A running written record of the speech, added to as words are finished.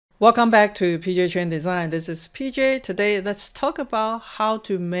Welcome back to PJ Chain Design. This is PJ. Today, let's talk about how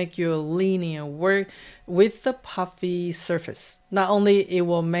to make your linear work with the puffy surface. Not only it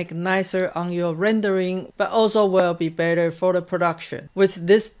will make nicer on your rendering, but also will be better for the production. With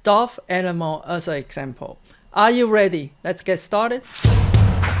this dove animal as an example. Are you ready? Let's get started.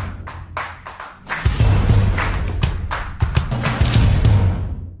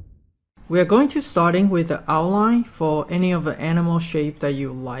 We are going to starting with the outline for any of the animal shape that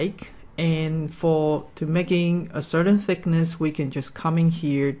you like, and to making a certain thickness, we can just come in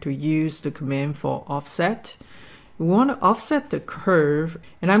here to use the command for offset. We want to offset the curve,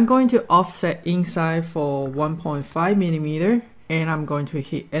 and I'm going to offset inside for 1.5 millimeter, and I'm going to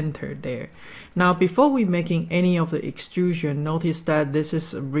hit enter there. Now before we making any of the extrusion, notice that this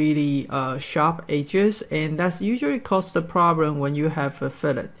is really sharp edges, and that's usually cause the problem when you have a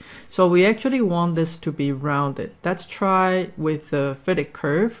fillet. So we actually want this to be rounded. Let's try with the fillet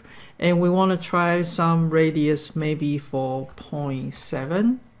curve, and we want to try some radius maybe for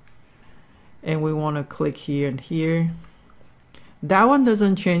 0.7, and we want to click here and here. That one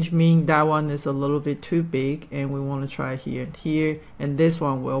doesn't change, meaning that one is a little bit too big, and we want to try here and here, and this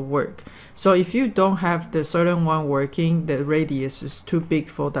one will work. So if you don't have the certain one working, the radius is too big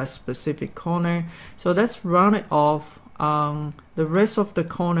for that specific corner. So let's round it off the rest of the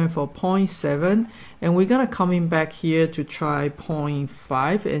corner for 0.7, and we're gonna come in back here to try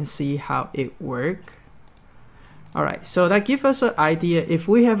 0.5 and see how it works. Alright, so that gives us an idea. If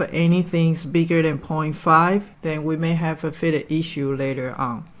we have anything bigger than 0.5, then we may have a fillet issue later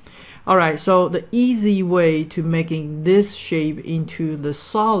on. Alright, so the easy way to making this shape into the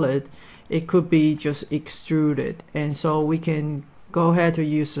solid, it could be just extruded. And so we can go ahead to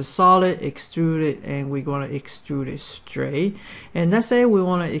use the solid, extrude it, and we're going to extrude it straight. And let's say we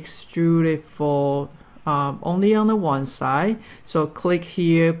want to extrude it for only on the one side, so click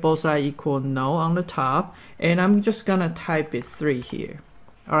here, both sides equal no on the top, and I'm just gonna type it 3 here.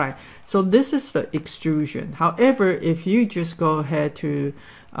 Alright, so this is the extrusion. However, if you just go ahead to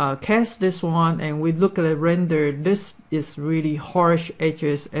cast this one and we look at the render, this is really harsh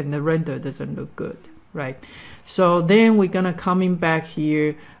edges and the render doesn't look good, right? So then we're gonna come in back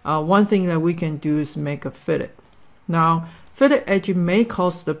here. One thing that we can do is make a fillet. Now fillet edge may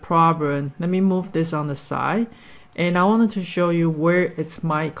cause the problem. Let me move this on the side, and I wanted to show you where it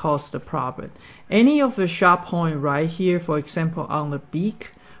might cause the problem. Any of the sharp point right here, for example on the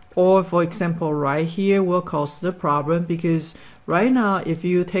beak, or for example right here, will cause the problem, because right now if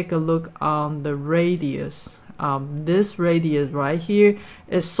you take a look on the radius, this radius right here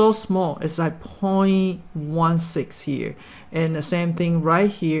is so small, it's like 0.16 here, and the same thing right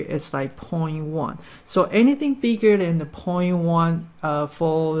here is like 0.1. So anything bigger than the 0.1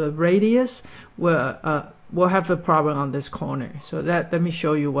 for the radius will have a problem on this corner. So let me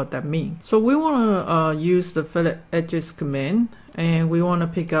show you what that means. So we want to use the fillet edges command, and we want to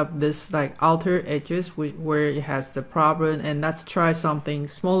pick up this like outer edges where it has the problem, and let's try something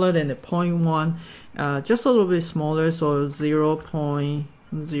smaller than the 0.1, just a little bit smaller, so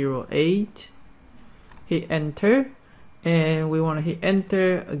 0.08. Hit enter, and we want to hit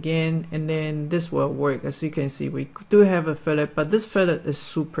enter again, and then this will work. As you can see, we do have a fillet, but this fillet is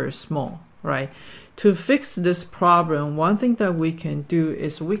super small, right? To fix this problem, one thing that we can do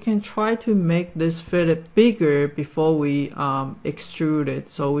is we can try to make this fillet bigger before we extrude it.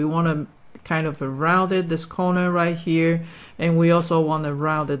 So we want to kind of round it this corner right here, and we also want to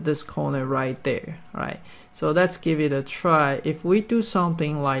round it this corner right there, right? So let's give it a try. If we do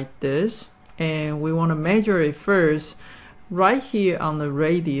something like this, and we want to measure it first, right here on the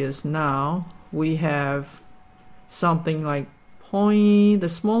radius, now we have something like the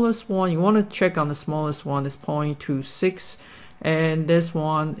smallest one. You want to check on the smallest one is 0.26, and this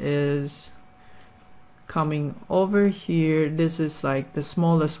one is coming over here. This is like the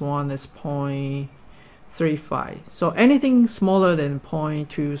smallest one is 0.35. So anything smaller than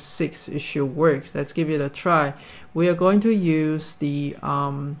 0.26, it should work. Let's give it a try. We are going to use the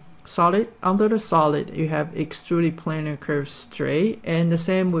solid. Under the solid, you have extruded planar curve straight, and the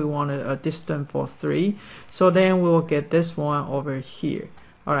same, we want a distance for 3. So then we will get this one over here.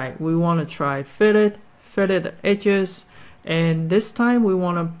 All right, we want to try fillet the edges, and this time we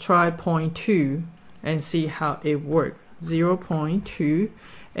want to try 0.2 and see how it works. 0.2,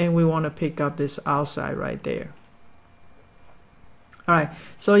 and we want to pick up this outside right there. Alright,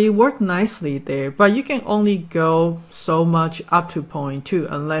 so it worked nicely there, but you can only go so much up to 0.2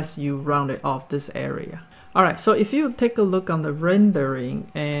 unless you round it off this area. Alright, so if you take a look on the rendering,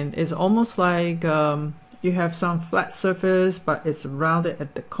 and it's almost like you have some flat surface, but it's rounded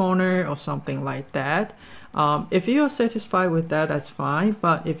at the corner or something like that. If you are satisfied with that, that's fine,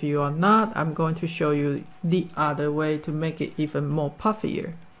 but if you are not, I'm going to show you the other way to make it even more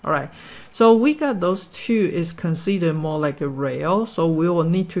puffier. All right, so we got those two is considered more like a rail, so we will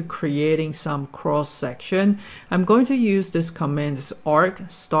need to creating some cross section. I'm going to use this command, this arc,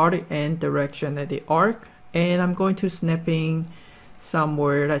 start and direction at the arc, and I'm going to snap in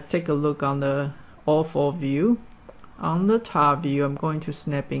somewhere. Let's take a look on the all four view. On the top view, I'm going to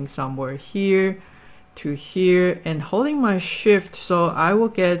snap in somewhere here to here, and holding my shift, so I will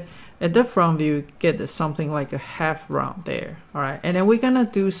get at the front view, get something like a half round there. All right, and then we're gonna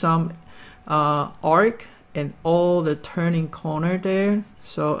do some arc and all the turning corner there.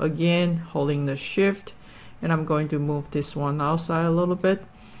 So again, holding the shift, and I'm going to move this one outside a little bit,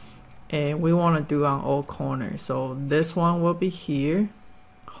 and we want to do on all corners. So this one will be here,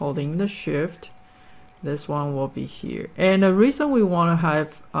 holding the shift. This one will be here, and the reason we want to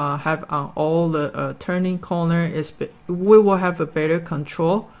have on all the turning corner is we will have a better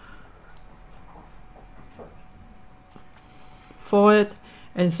control for it.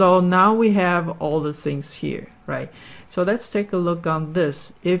 And so now we have all the things here, right? So let's take a look on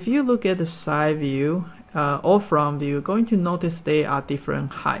this. If you look at the side view or front view, you're going to notice they are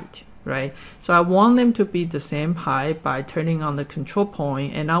different height, right? So I want them to be the same height by turning on the control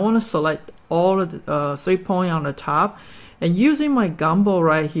point, and I want to select all of the 3 point on the top, and using my gumball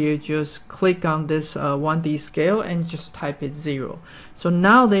right here, just click on this 1D scale and just type it 0. So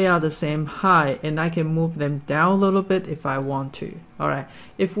now they are the same height, and I can move them down a little bit if I want to. All right,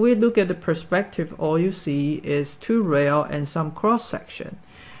 if we look at the perspective, all you see is 2 rail and some cross section.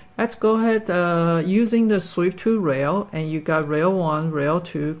 Let's go ahead using the sweep to rail, and you got rail 1, rail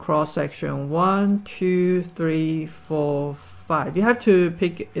 2, cross section 1, 2, 3, 4, 5. You have to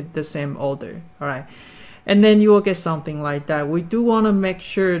pick it the same order. All right, and then you will get something like that. We do want to make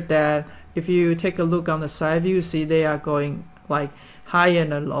sure that if you take a look on the side view, see they are going like high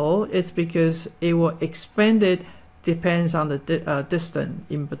and low. It's because it will expand it, depends on the distance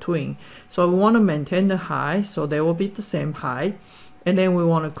in between. So we want to maintain the high, so they will be the same height, and then we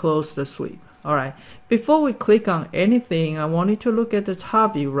want to close the sweep. All right, before we click on anything, I want you to look at the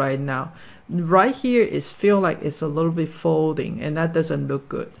top view right now. Right here is feel like it's a little bit folding, and that doesn't look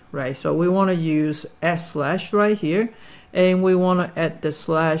good, right? So we want to use / right here, and we want to add the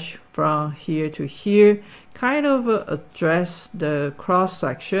slash from here to here, kind of address the cross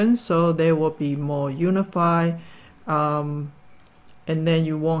section so they will be more unified, and then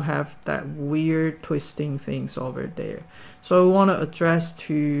you won't have that weird twisting things over there. So we want to address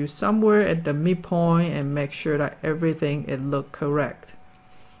to somewhere at the midpoint and make sure that everything it look correct.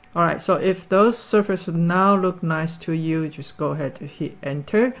 All right, so if those surfaces now look nice to you, just go ahead to hit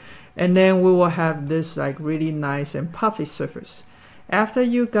enter, and then we will have this like really nice and puffy surface. After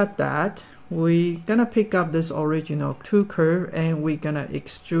you got that, we're gonna pick up this original 2 curve, and we're gonna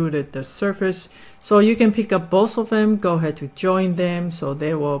extrude it the surface. So you can pick up both of them, go ahead to join them so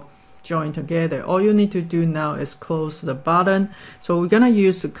they will join together. All you need to do now is close the button. So we're gonna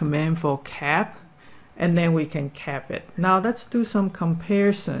use the command for cap, and then we can cap it. Now let's do some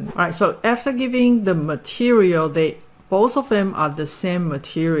comparison. All right, so after giving the material, both of them are the same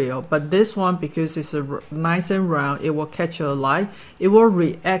material, but this one, because it's nice and round, it will catch a light. It will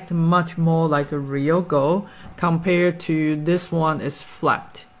react much more like a real gold compared to this one is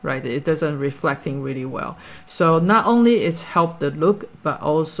flat, right? It doesn't reflecting really well. So not only it's help the look, but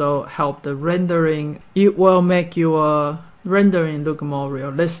also help the rendering. It will make your rendering look more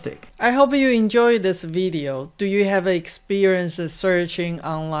realistic. I hope you enjoyed this video. Do you have experience searching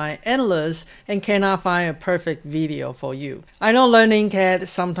online endless and cannot find a perfect video for you? I know learning CAD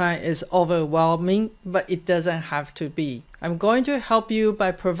sometimes is overwhelming, but it doesn't have to be. I'm going to help you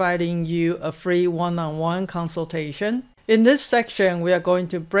by providing you a free one-on-one consultation. In this section, we are going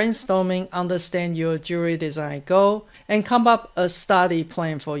to brainstorming, understand your jewelry design goal, and come up a study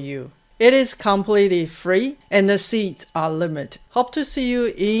plan for you. It is completely free, and the seats are limited. Hope to see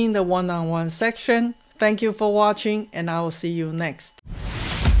you in the one-on-one section. Thank you for watching, and I will see you next.